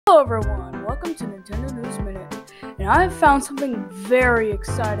Hello everyone, welcome to Nintendo News Minute, and I have found something very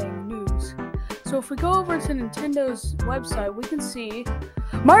exciting news. So if we go over to Nintendo's website, we can see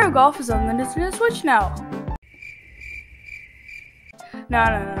Mario Golf is on the Nintendo Switch now.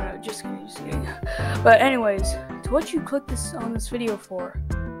 No, just kidding. But anyways, to what you click on this video for,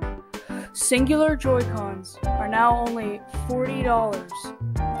 singular joycons are now only $40.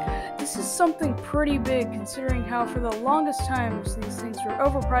 This is something pretty big considering how for the longest time these things were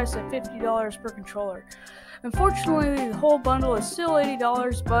overpriced at $50 per controller. Unfortunately, the whole bundle is still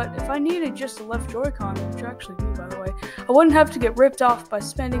 $80, but if I needed just a left Joy-Con, which I actually do by the way, I wouldn't have to get ripped off by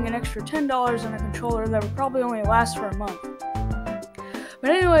spending an extra $10 on a controller that would probably only last for a month. But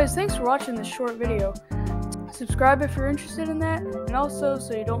anyways, thanks for watching this short video. Subscribe if you're interested in that, and also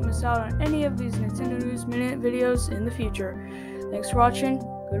so you don't miss out on any of these Nintendo News Minute videos in the future. Thanks for watching.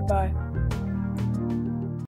 Goodbye.